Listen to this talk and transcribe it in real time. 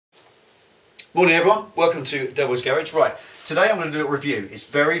Morning everyone, welcome to Delboy's Garage. Right, today I'm going to do a review. It's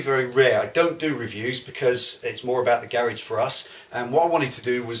very, very rare. I don't do reviews because it's more about the garage for us. And what I wanted to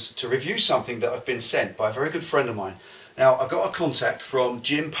do was to review something that I've been sent by a very good friend of mine. Now, I got a contact from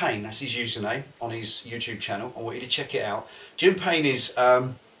Jim Payne, that's his username on his YouTube channel. I want you to check it out. Jim Payne is,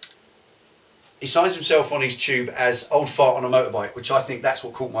 he signs himself on his tube as Old Fart on a Motorbike, which I think that's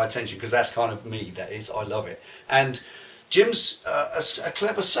what caught my attention because that's kind of me, that is. I love it. And Jim's a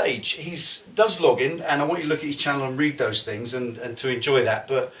clever sage. He does vlogging, and I want you to look at his channel and read those things and to enjoy that.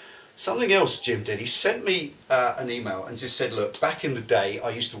 But something else Jim did, he sent me an email and just said, look, back in the day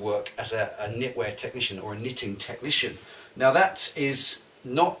I used to work as a knitwear technician or a knitting technician. Now that is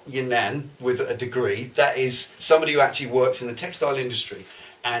not your nan with a degree, that is somebody who actually works in the textile industry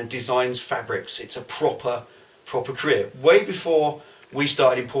and designs fabrics. It's a proper career. Way before we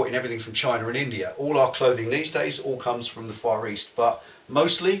started importing everything from China and India. All our clothing these days all comes from the Far East, but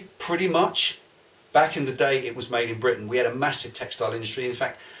mostly, pretty much, back in the day it was made in Britain. We had a massive textile industry. In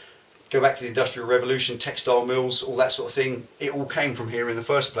fact, go back to the Industrial Revolution, textile mills, all that sort of thing, it all came from here in the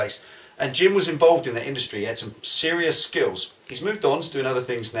first place. And Jim was involved in that industry. He had some serious skills. He's moved on to doing other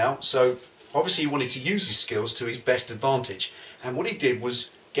things now, so obviously he wanted to use his skills to his best advantage. And what he did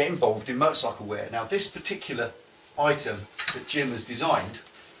was get involved in motorcycle wear. Now this particular item that Jim has designed,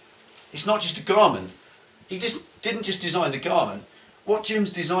 it's not just a garment. He didn't just design the garment. What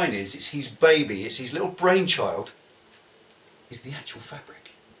Jim's design is, it's his baby, it's his little brainchild, is the actual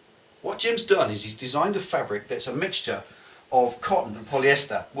fabric. What Jim's done is he's designed a fabric that's a mixture of cotton and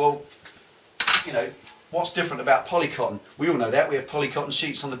polyester. Well, you know, what's different about polycotton? We all know that, we have polycotton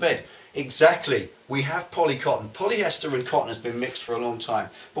sheets on the bed. Exactly, we have polycotton. Polyester and cotton has been mixed for a long time.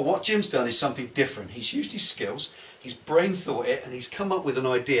 But what Jim's done is something different. He's used his skills, he's brain thought it, and he's come up with an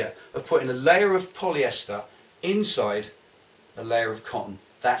idea of putting a layer of polyester inside a layer of cotton.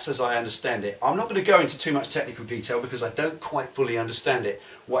 That's as I understand it. I'm not going to go into too much technical detail because I don't quite fully understand it.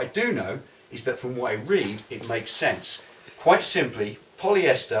 What I do know is that from what I read, it makes sense. Quite simply,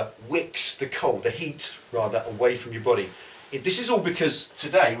 polyester wicks the cold, the heat rather, away from your body. This is all because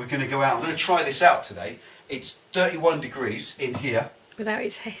today we're going to go out. I'm going to try this out today. It's 31 degrees in here. Without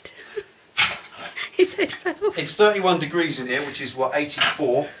his head. His head fell off. It's 31 degrees in here, which is what,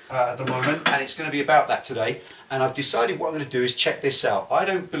 84 at the moment, and it's going to be about that today. And I've decided what I'm going to do is check this out. I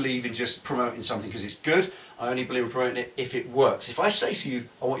don't believe in just promoting something because it's good. I only believe in promoting it if it works. If I say to you,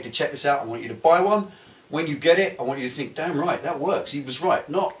 I want you to check this out, I want you to buy one. When you get it, I want you to think, damn right, that works. He was right.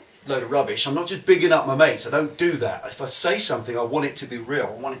 Not load of rubbish. I'm not just bigging up my mates. I don't do that. If I say something, I want it to be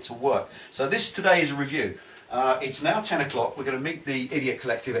real. I want it to work. So this today is a review. It's now 10 o'clock. We're going to meet the Idiot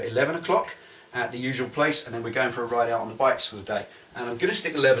Collective at 11 o'clock at the usual place, and then we're going for a ride out on the bikes for the day. And I'm going to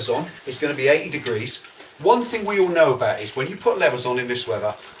stick the levers on. It's going to be 80 degrees. One thing we all know about is when you put levers on in this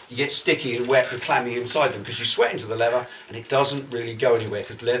weather, you get sticky and wet and clammy inside them because you sweat into the leather and it doesn't really go anywhere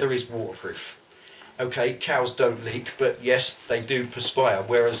because leather is waterproof. Okay, cows don't leak, but yes, they do perspire.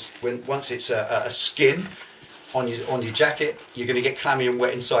 Whereas once it's a skin on your jacket, you're going to get clammy and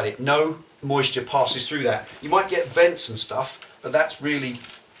wet inside it. No moisture passes through that. You might get vents and stuff, but that's really,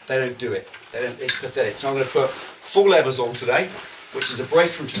 they don't do it. It's pathetic. So I'm going to put full levers on today, which is a break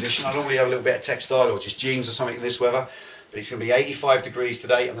from tradition. I normally have a little bit of textile or just jeans or something in this weather, but it's going to be 85 degrees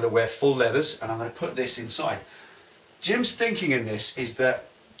today. I'm going to wear full leathers and I'm going to put this inside. Jim's thinking in this is that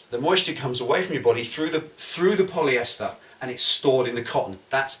the moisture comes away from your body through the polyester and it's stored in the cotton.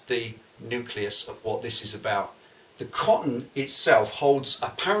 That's the nucleus of what this is about. The cotton itself holds,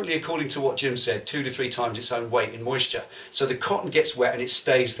 apparently according to what Jim said, 2 to 3 times its own weight in moisture. So the cotton gets wet and it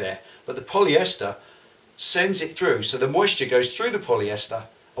stays there. But the polyester sends it through. So the moisture goes through the polyester,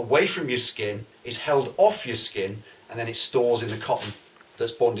 away from your skin, is held off your skin, and then it stores in the cotton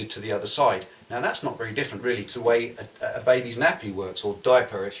that's bonded to the other side. Now that's not very different really to the way a baby's nappy works, or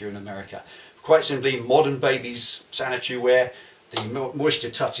diaper if you're in America. Quite simply, modern babies' sanitary wear, the moisture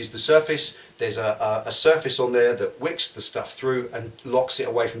touches the surface. There's a surface on there that wicks the stuff through and locks it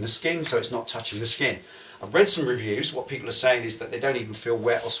away from the skin so it's not touching the skin. I've read some reviews. What people are saying is that they don't even feel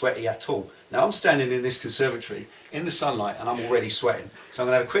wet or sweaty at all. Now I'm standing in this conservatory in the sunlight and I'm already sweating. So I'm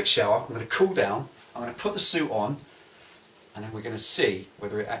going to have a quick shower, I'm going to cool down, I'm going to put the suit on, and then we're going to see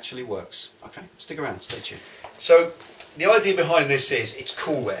whether it actually works. Okay, stick around, stay tuned. So the idea behind this is it's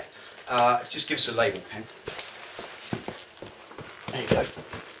Coolwear. Just give us a label, pen. There you go.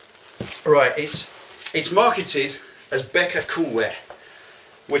 Right, it's marketed as Becka Coolwear,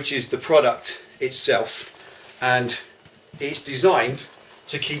 which is the product itself, and it's designed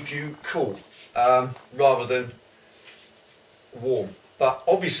to keep you cool rather than warm. But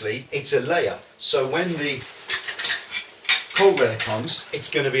obviously it's a layer, so when the cold weather comes,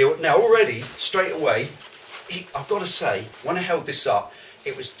 it's going to be, now already, straight away, I've got to say, when I held this up,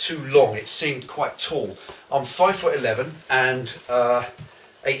 it was too long, it seemed quite tall. I'm 5'11" and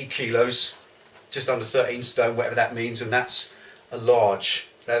 80 kilos, just under 13 stone, whatever that means, and that's a large.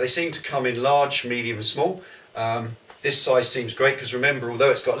 Now they seem to come in large, medium and small. This size seems great because remember,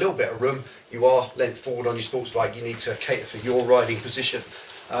 although it's got a little bit of room, you are leant forward on your sports bike, you need to cater for your riding position.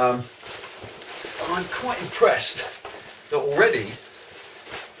 I'm quite impressed that already,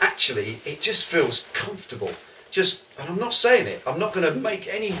 actually, it just feels comfortable. And I'm not saying it, I'm not going to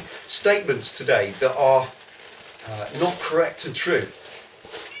make any statements today that are not correct and true.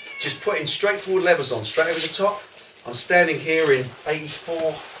 Just putting straightforward levers on, straight over the top. I'm standing here in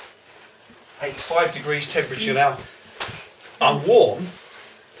 84, 85 degrees temperature now. I'm warm,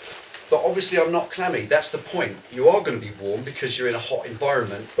 but obviously I'm not clammy. That's the point. You are going to be warm because you're in a hot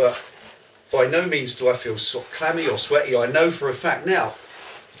environment, but by no means do I feel sort of clammy or sweaty. I know for a fact now,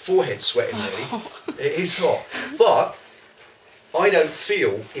 forehead's sweating nearly. It is hot, but I don't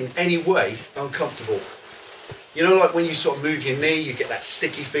feel in any way uncomfortable. You know, like when you sort of move your knee, you get that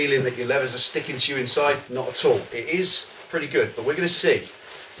sticky feeling that your levers are sticking to you inside. Not at all. It is pretty good, but we're going to see.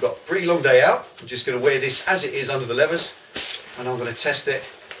 We've got a pretty long day out. I'm just going to wear this as it is under the levers, and I'm going to test it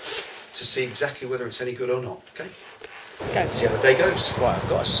to see exactly whether it's any good or not. Okay? Let's see how the day goes. Right, I've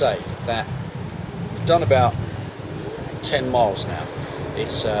got to say that we've done about 10 miles now.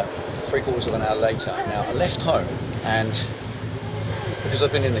 It's 3/4 of an hour later. Now, I left home, and because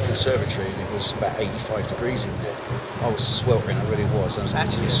I've been in the conservatory and it was about 85 degrees in there, I was sweltering, I really was. I was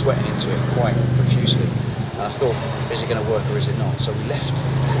actually sweating into it quite profusely. And I thought, is it going to work or is it not? So we left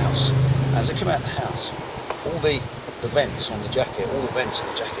the house. As I came out of the house, all the vents on the jacket, all the vents on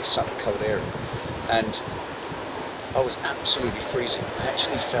the jacket suck cold air in. And I was absolutely freezing. I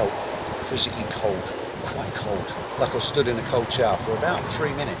actually felt physically cold, quite cold. Like I was stood in a cold shower for about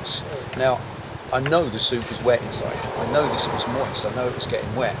 3 minutes. Now, I know the suit was wet inside. I know this was moist. I know it was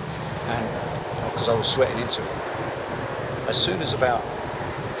getting wet, and because I was sweating into it. As soon as about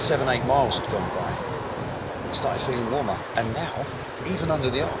 7-8 miles had gone by, I started feeling warmer, and now, even under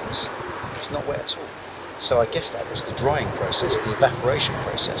the arms, it's not wet at all. So I guess that was the drying process, the evaporation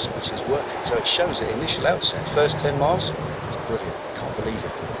process, which is working. So it shows at initial outset, first 10 miles, it's brilliant. Can't believe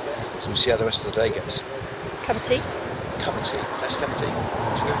it. So we'll see how the rest of the day goes. Cup of tea? Cup of tea. Let's have a tea.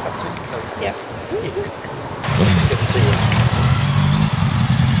 Should we have a cup of tea? So, yeah. Let's get the tea in.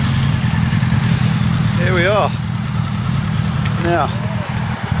 Here we are. Now,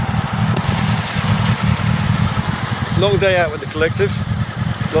 long day out with the collective.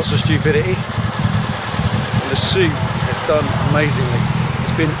 Lots of stupidity. And the suit has done amazingly.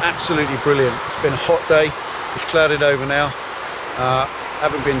 It's been absolutely brilliant. It's been a hot day. It's clouded over now.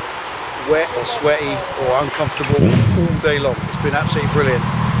 Haven't been wet or sweaty or uncomfortable all day long. It's been absolutely brilliant.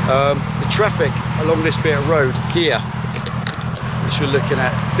 The traffic along this bit of road here, which we're looking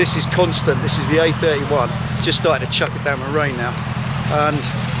at, this is constant. This is the A31. Just started to chuck it down with rain now, and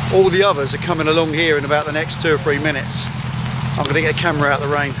all the others are coming along here in about the next 2 or 3 minutes. I'm going to get a camera out of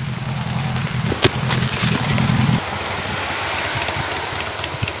the rain.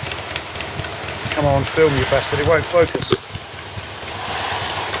 Come on, film you bastard, it won't focus.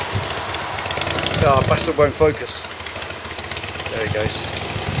 Ah, oh, bastard won't focus. There he goes.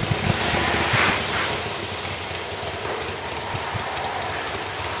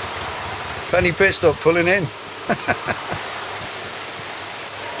 Fanny pit stop pulling in.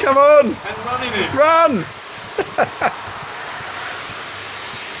 Come on! And running in. Run!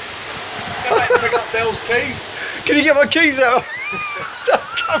 Go back and pick up Del's keys. Can you get my keys out?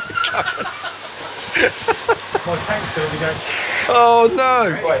 Come. My tank's going to be going. Oh no!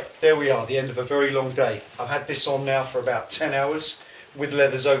 Right, there we are, the end of a very long day. I've had this on now for about 10 hours with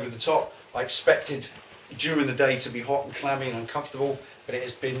leathers over the top. I expected during the day to be hot and clammy and uncomfortable, but it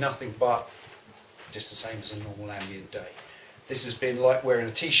has been nothing but just the same as a normal ambient day. This has been like wearing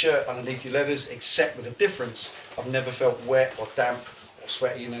a t-shirt underneath your leathers, except with a difference. I've never felt wet or damp or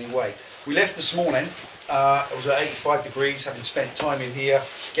sweaty in any way. We left this morning, it was at 85 degrees, having spent time in here,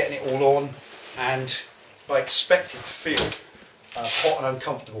 getting it all on, and I expected to feel hot and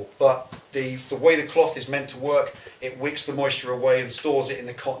uncomfortable, but the way the cloth is meant to work, it wicks the moisture away and stores it in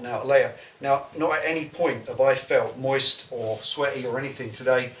the cotton outer layer. Now, not at any point have I felt moist or sweaty or anything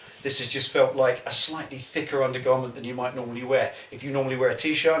today. This has just felt like a slightly thicker undergarment than you might normally wear. If you normally wear a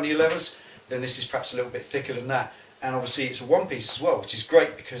t-shirt under your leathers, then this is perhaps a little bit thicker than that. And obviously it's a one piece as well, which is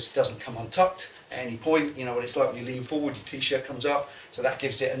great because it doesn't come untucked at any point. You know what it's like when you lean forward, your t-shirt comes up, so that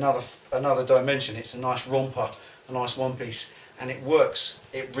gives it another dimension. It's a nice romper, a nice one piece, and it works.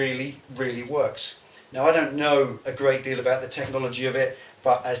 It really, really works. Now I don't know a great deal about the technology of it,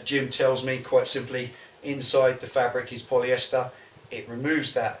 but as Jim tells me quite simply, inside the fabric is polyester. It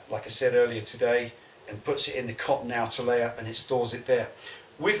removes that, like I said earlier today, and puts it in the cotton outer layer and it stores it there.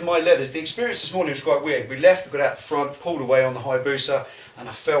 With my leathers, the experience this morning was quite weird. We left, got out the front, pulled away on the Hayabusa, and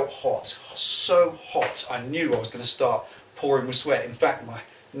I felt hot, so hot. I knew I was going to start pouring with sweat. In fact, my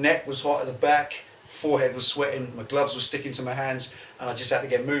neck was hot at the back, forehead was sweating, my gloves were sticking to my hands, and I just had to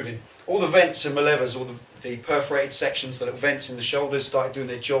get moving. All the vents in my leathers, all the perforated sections, the little vents in the shoulders started doing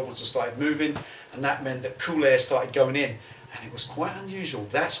their job once I started moving, and that meant that cool air started going in. And it was quite unusual.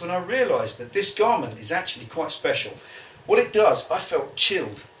 That's when I realised that this garment is actually quite special. What it does, I felt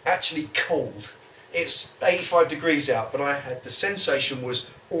chilled, actually cold. It's 85 degrees out, but I had the sensation was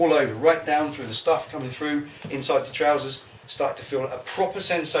all over, right down through the stuff coming through inside the trousers. Started to feel a proper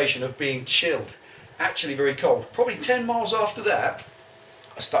sensation of being chilled, actually very cold. Probably 10 miles after that,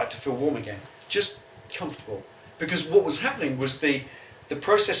 I started to feel warm again, just comfortable. Because what was happening was the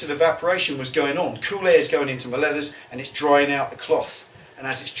process of evaporation was going on. Cool air is going into my leathers and it's drying out the cloth. And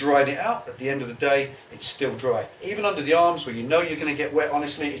as it's drying it out, at the end of the day, it's still dry. Even under the arms, where you know you're going to get wet,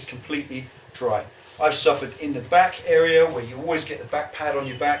 honestly, it's completely dry. I've suffered in the back area, where you always get the back pad on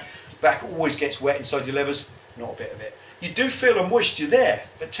your back. The back always gets wet inside your leathers. Not a bit of it. You do feel a moisture there,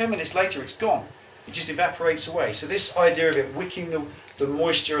 but 10 minutes later it's gone. It just evaporates away. So this idea of it wicking the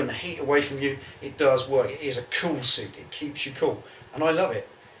moisture and the heat away from you, it does work. It is a cool suit. It keeps you cool. And I love it.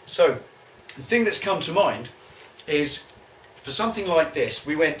 So the thing that's come to mind is, for something like this,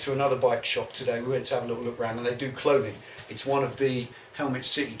 we went to another bike shop today. We went to have a little look around, and they do clothing. It's one of the Helmet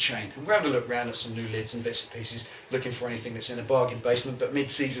City chain. And we're having a look around at some new lids and bits and pieces, looking for anything that's in a bargain basement, but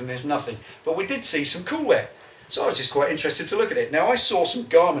mid-season there's nothing. But we did see some coolwear. So I was just quite interested to look at it. Now I saw some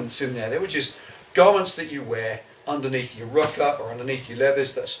garments in there. They were just garments that you wear underneath your rucker or underneath your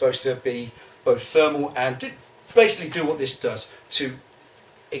leathers that are supposed to be both thermal and basically do what this does, to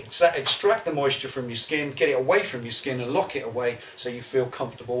extract the moisture from your skin, get it away from your skin and lock it away so you feel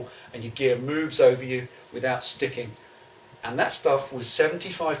comfortable and your gear moves over you without sticking. And that stuff was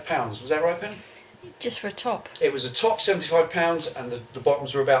 £75. Was that right, Penny? Just for a top. It was a top £75 and the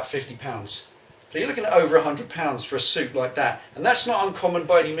bottoms were about £50. So you're looking at over £100 for a suit like that. And that's not uncommon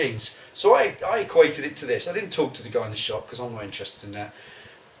by any means. So I equated it to this. I didn't talk to the guy in the shop because I'm not interested in that.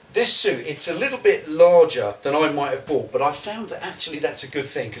 This suit, it's a little bit larger than I might have bought, but I found that actually that's a good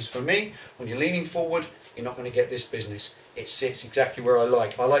thing, because for me, when you're leaning forward, you're not going to get this business. It sits exactly where I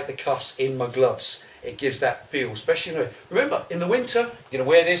like. I like the cuffs in my gloves. It gives that feel, especially, remember, in the winter, you're going to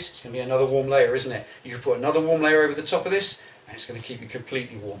wear this, it's going to be another warm layer, isn't it? You can put another warm layer over the top of this, and it's going to keep you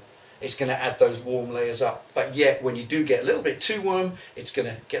completely warm. It's going to add those warm layers up. But yet, when you do get a little bit too warm, it's going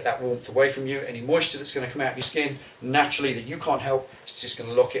to get that warmth away from you. Any moisture that's going to come out of your skin, naturally, that you can't help, it's just going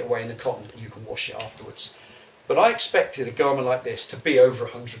to lock it away in the cotton and you can wash it afterwards. But I expected a garment like this to be over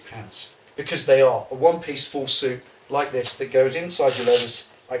 £100, because they are. A one-piece full suit like this that goes inside your leathers,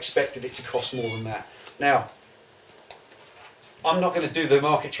 I expected it to cost more than that. Now, I'm not going to do the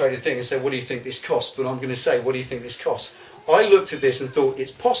market traded thing and say, what do you think this costs? But I'm going to say, what do you think this costs? I looked at this and thought,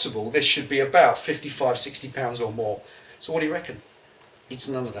 it's possible this should be about £55, £60 or more. So what do you reckon? It's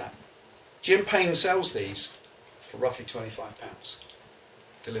none of that. Jim Payne sells these for roughly £25.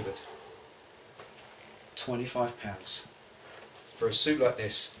 Delivered. £25 for a suit like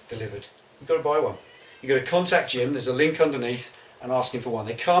this, delivered. You've got to buy one. You've got to contact Jim, there's a link underneath, and ask him for one.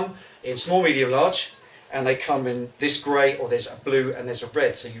 They come in small, medium, large, and they come in this grey, or there's a blue and there's a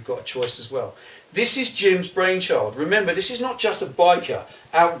red, so you've got a choice as well. This is Jim's brainchild. Remember, this is not just a biker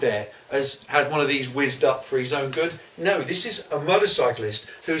out there has had one of these whizzed up for his own good. No, this is a motorcyclist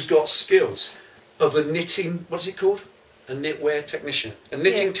who's got skills of a knitting, what's it called? A knitwear technician. A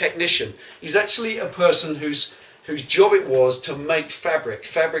knitting technician. He's actually a person whose job it was to make fabric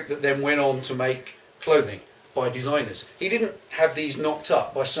that then went on to make clothing by designers. He didn't have these knocked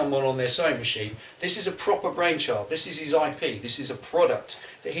up by someone on their sewing machine. This is a proper brainchild. This is his IP. This is a product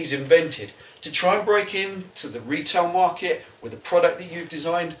that he's invented. To try and break into the retail market with a product that you've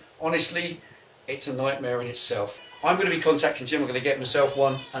designed, honestly, it's a nightmare in itself. I'm going to be contacting Jim. I'm going to get myself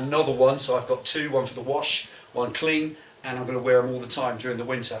another one. So I've got two, one for the wash, one clean, and I'm going to wear them all the time during the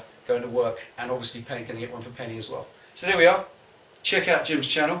winter, going to work, and obviously Penny can get one for Penny as well. So there we are. Check out Jim's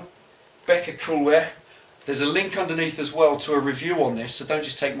channel, Becka Coolwear. There's a link underneath as well to a review on this, so don't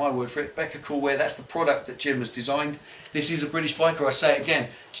just take my word for it. Becka Coolwear, that's the product that Jim has designed. This is a British biker, I say it again.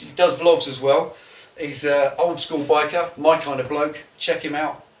 He does vlogs as well. He's an old school biker, my kind of bloke. Check him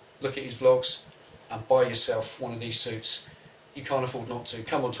out, look at his vlogs, and buy yourself one of these suits. You can't afford not to.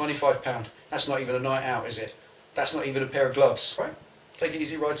 Come on, £25. That's not even a night out, is it? That's not even a pair of gloves. Right? Take it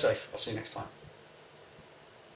easy, ride safe. I'll see you next time.